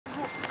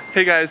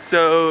Hey guys,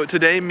 so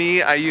today me,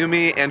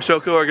 Ayumi, and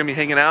Shoko are gonna be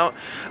hanging out.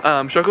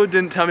 Shoko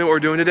didn't tell me what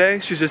we're doing today.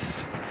 She's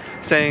just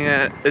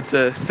saying it's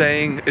a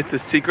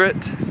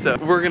secret. So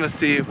we're gonna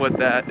see what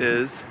that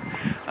is.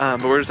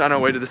 But we're just on our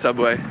way to the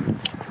subway.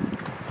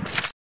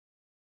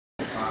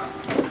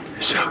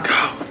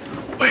 Shoko,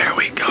 where are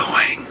we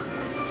going?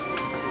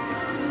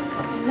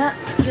 I'm not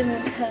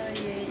gonna tell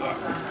you yet.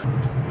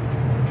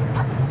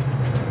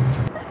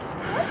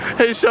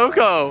 Hey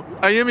Shoko,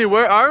 Ayumi,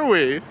 where are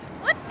we?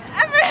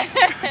 Whatever!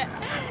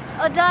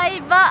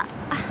 Odaiba!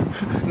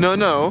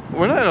 No,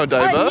 we're not in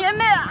Odaiba.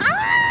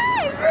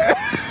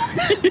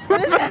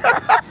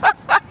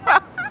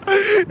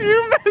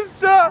 You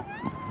messed up!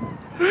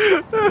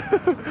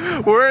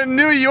 We're in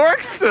New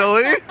York,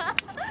 silly!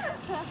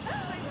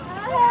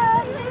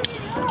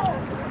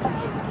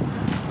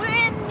 We're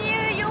in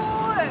New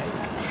York!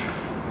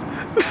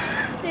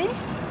 See?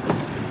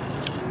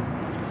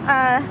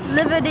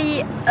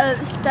 Liberty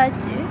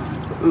Statue.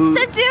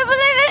 Statue of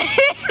Liberty!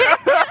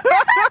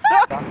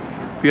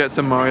 We got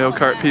some Mario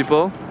Kart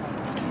people.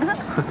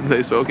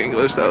 They spoke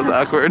English, that was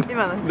awkward.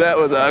 That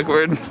was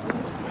awkward.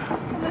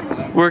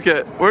 Work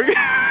it.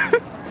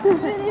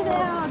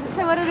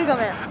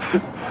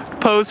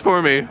 Pose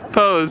for me.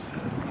 Pose.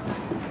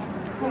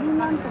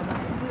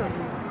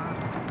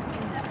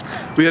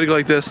 We gotta go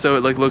like this so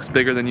it like looks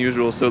bigger than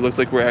usual, so it looks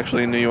like we're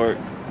actually in New York.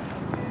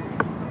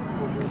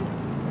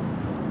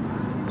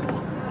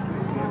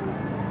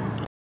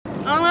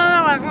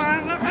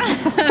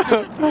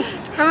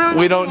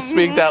 We don't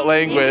speak that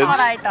language.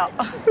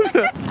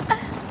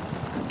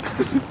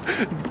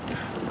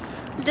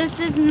 This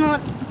is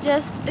not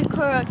just a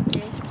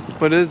karaoke.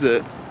 What is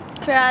it?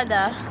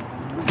 Prada.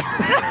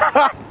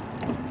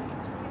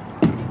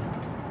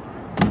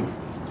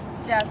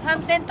 じゃあ3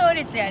点倒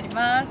立やり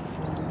ます。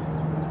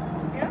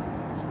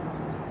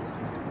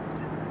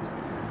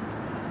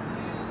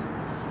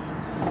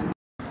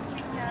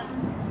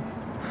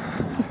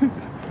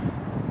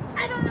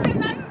I don't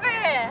remember.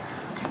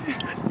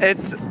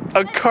 It's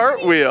a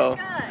cartwheel.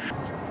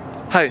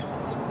 Hi.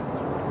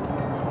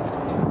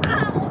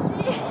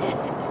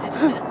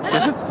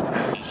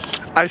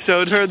 I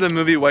showed her the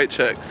movie White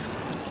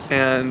Chicks,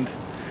 and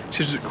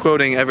she's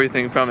quoting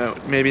everything from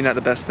it. Maybe not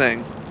the best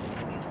thing.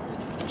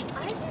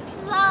 I just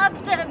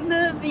love that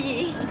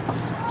movie.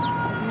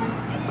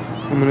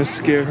 I'm gonna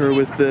scare her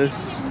with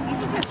this.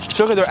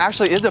 Shoko, there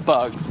actually is a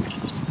bug.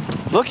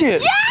 Look at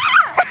it. Yeah!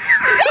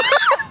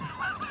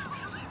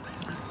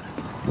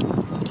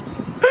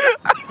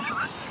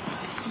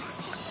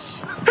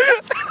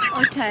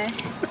 Okay.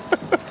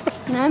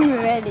 Now I'm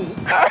ready.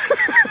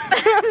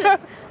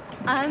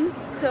 I'm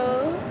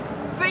so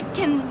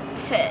freaking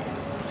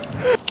pissed.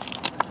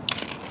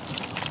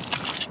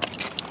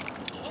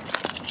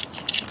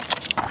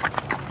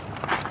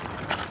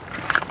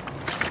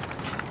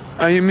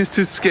 Ayumi's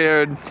too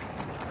scared.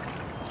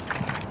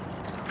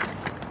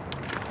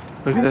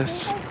 Look at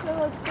this. I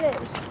saw a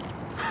fish.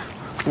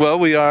 Well,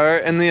 we are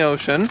in the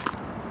ocean.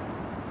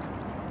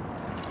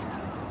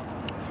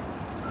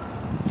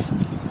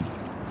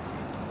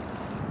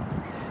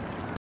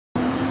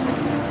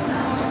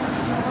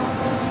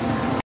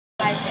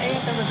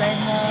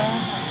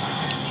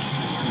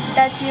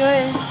 That's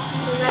yours.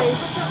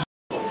 Nice.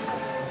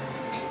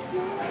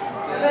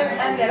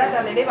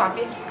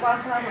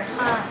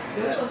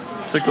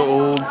 It's like an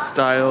old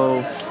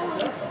style.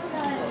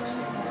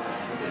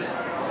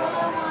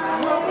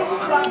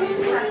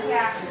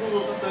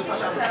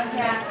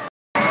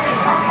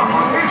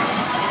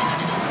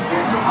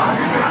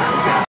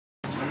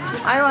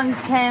 I want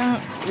 10,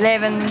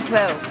 11,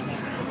 12.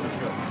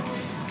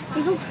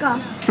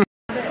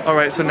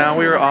 Alright, so now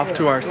we are off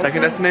to our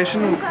second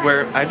destination,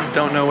 where I just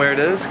don't know where it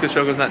is, because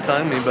Shoko's not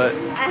telling me, but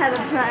I have a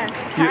plan.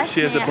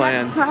 she has a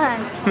plan.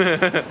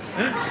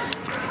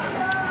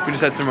 We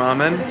just had some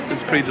ramen.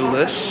 It's pretty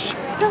delish.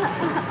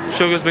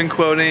 Shoko's been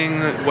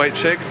quoting White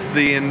Chicks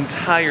the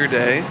entire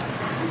day.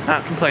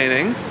 Not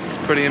complaining. It's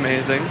pretty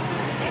amazing.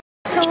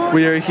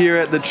 We are here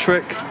at the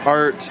Trick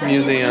Art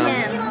Museum.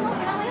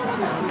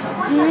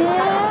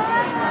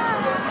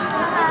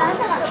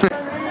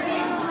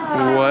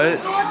 What?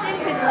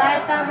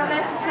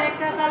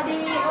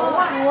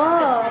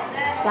 Whoa.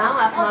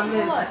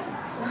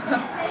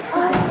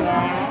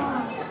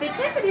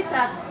 Check this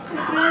out.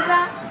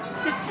 Closer.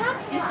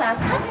 Touch this out.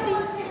 Touch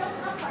please.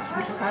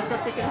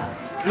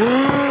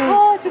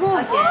 Oh,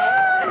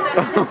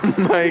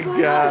 my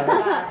god.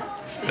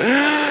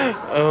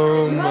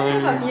 Oh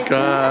my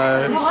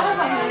god.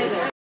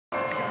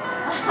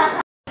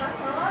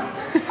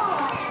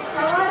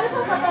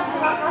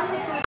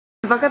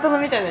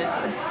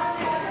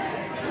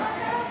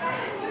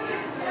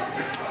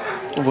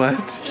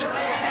 What?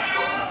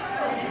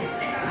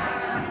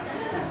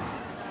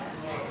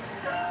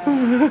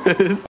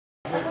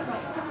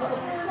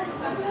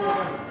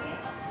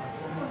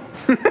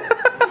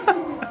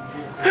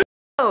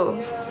 Oh.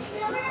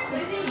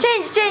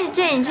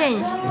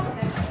 Change.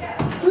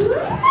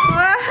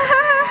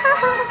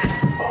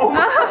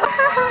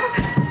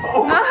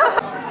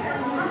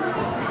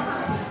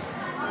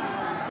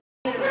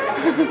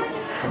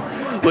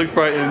 Look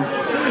frightened.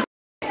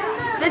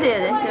 出て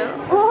るでし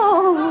ょ。おお、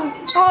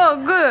おお、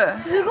グー。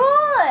すごい。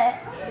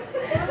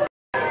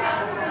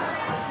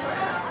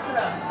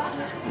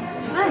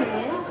何？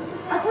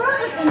あ、取ろう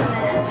としてんのね。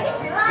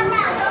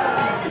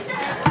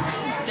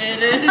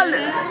ある。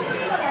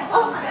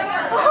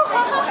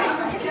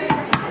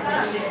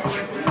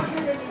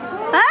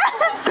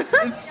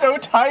It's so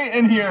tight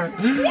in here.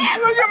 Look at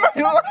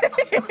my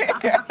leg.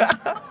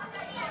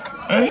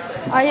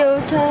 Are you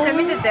okay? じゃあ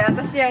見てて、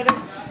私やる。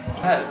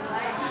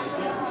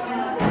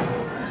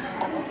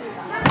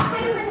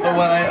But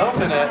when I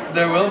open it,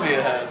 there will be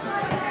a head.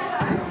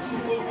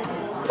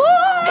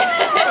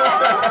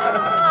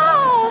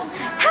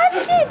 How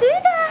did you do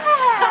that?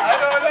 I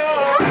don't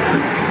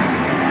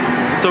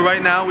know. So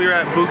right now we are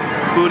at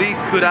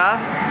Burikura.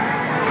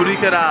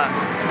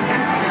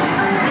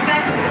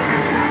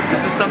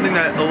 This is something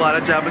that a lot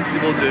of Japanese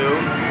people do.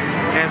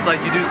 And it's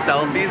like you do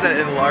selfies that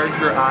enlarge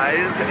your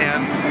eyes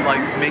and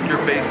like make your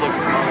face look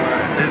smaller.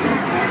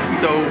 It's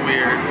so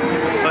weird,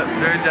 but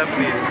very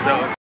Japanese. So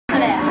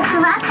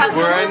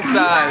we're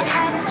inside.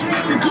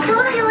 透き通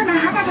るような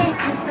肌で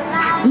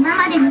今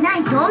までにな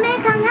い透明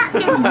感が出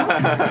るんです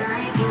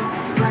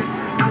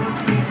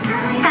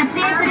撮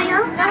影するよ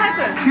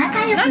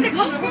仲良く人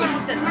生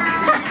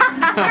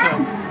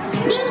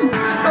リンこん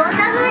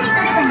な風に撮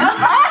れたよ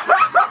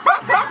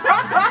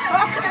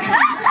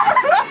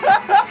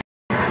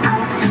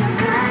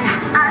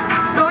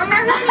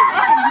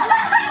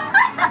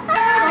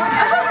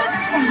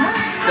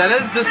That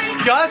is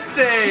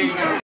disgusting!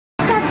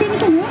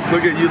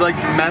 Look at you, like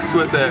mess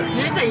with it.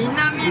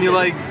 And you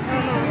like.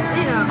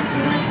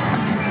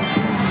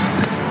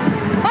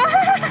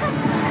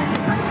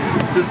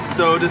 This is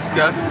so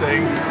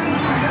disgusting.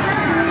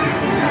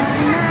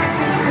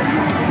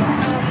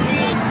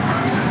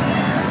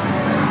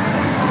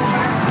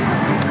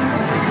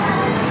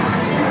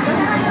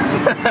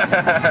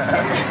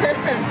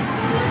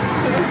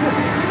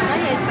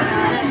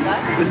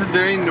 This is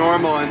very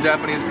normal in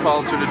Japanese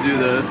culture to do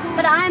this.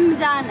 But I'm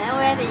done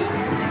already.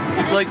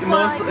 It's like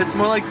it's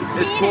more like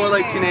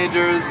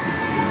teenagers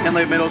and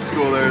like middle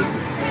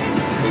schoolers.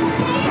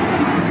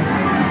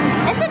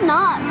 It's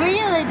not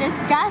really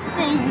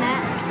disgusting.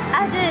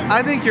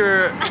 I think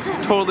you're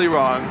totally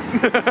wrong.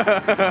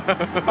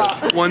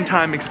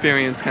 One-time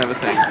experience kind of a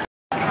thing.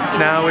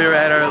 Now we are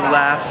at our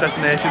last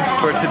destination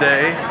for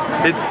today.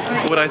 It's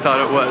what I thought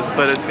it was,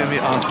 but it's gonna be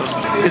awesome.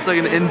 It's like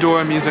an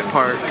indoor amusement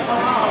park.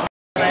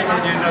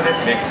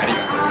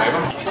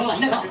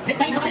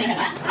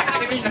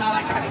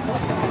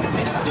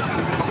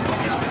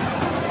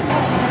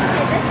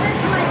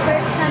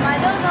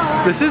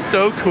 This is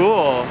so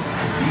cool.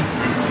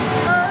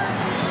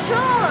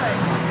 Short.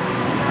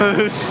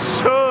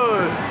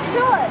 Short.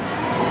 Short.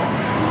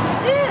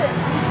 Shoot.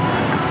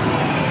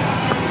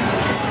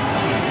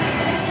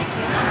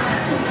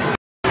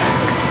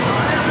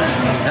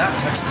 Not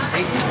touch the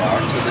safety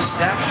bar until the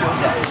staff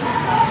shows up.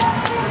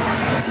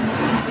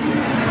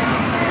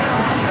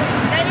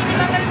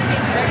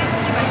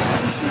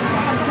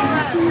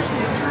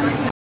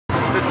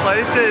 This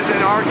place is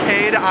an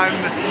arcade on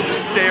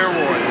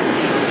steroids.